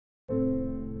Can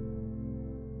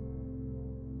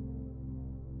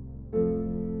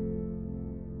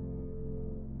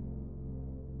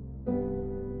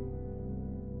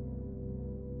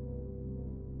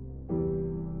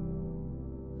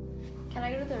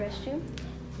I go to the restroom?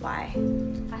 Why?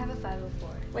 I have a 504.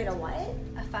 Wait, a what?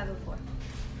 A 504.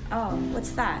 Oh,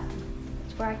 what's that?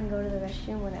 It's where I can go to the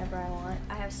restroom whenever I want.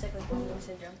 I have cyclic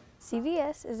syndrome.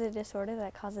 CVS is a disorder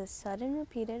that causes sudden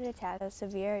repeated attacks of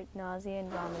severe nausea and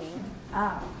vomiting.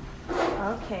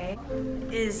 Oh, okay.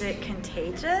 Is it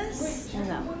contagious?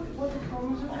 No.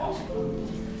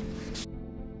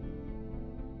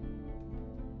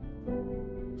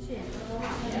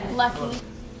 Lucky.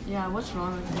 Yeah, what's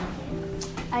wrong with her?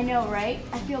 I know, right?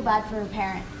 I feel bad for her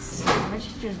parents. I bet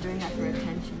she's just doing that for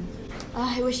attention.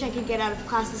 I wish I could get out of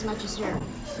class as much as her.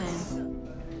 Same.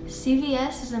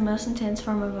 CVS is the most intense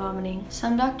form of vomiting.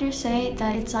 Some doctors say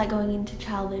that it's like going into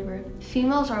child labor.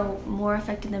 Females are more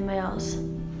affected than males.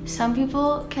 Some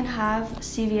people can have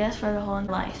CVS for their whole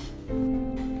life.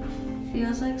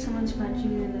 Feels like someone's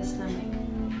punching you in the stomach.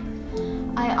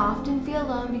 I often feel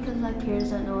alone because my peers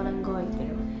don't know what I'm going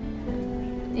through.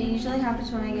 It usually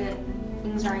happens when I get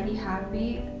anxiety,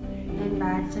 happy, and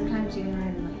bad, sometimes even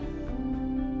randomly.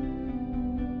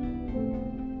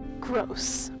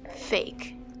 Gross.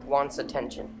 Fake. Wants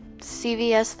attention.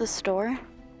 CVS the store?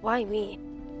 Why me?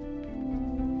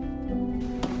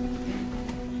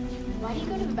 Why do you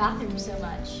go to the bathroom so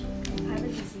much? I have a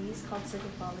disease called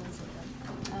cyclic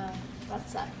syndrome. That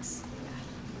sucks.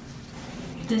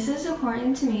 This is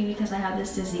important to me because I have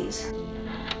this disease.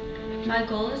 My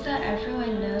goal is that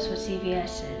everyone knows what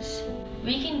CVS is.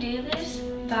 We can do this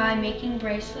by making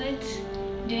bracelets,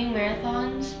 doing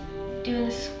marathons, doing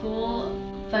school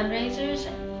fundraisers.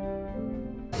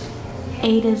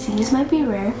 A disease might be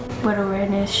rare, but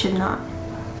awareness should not.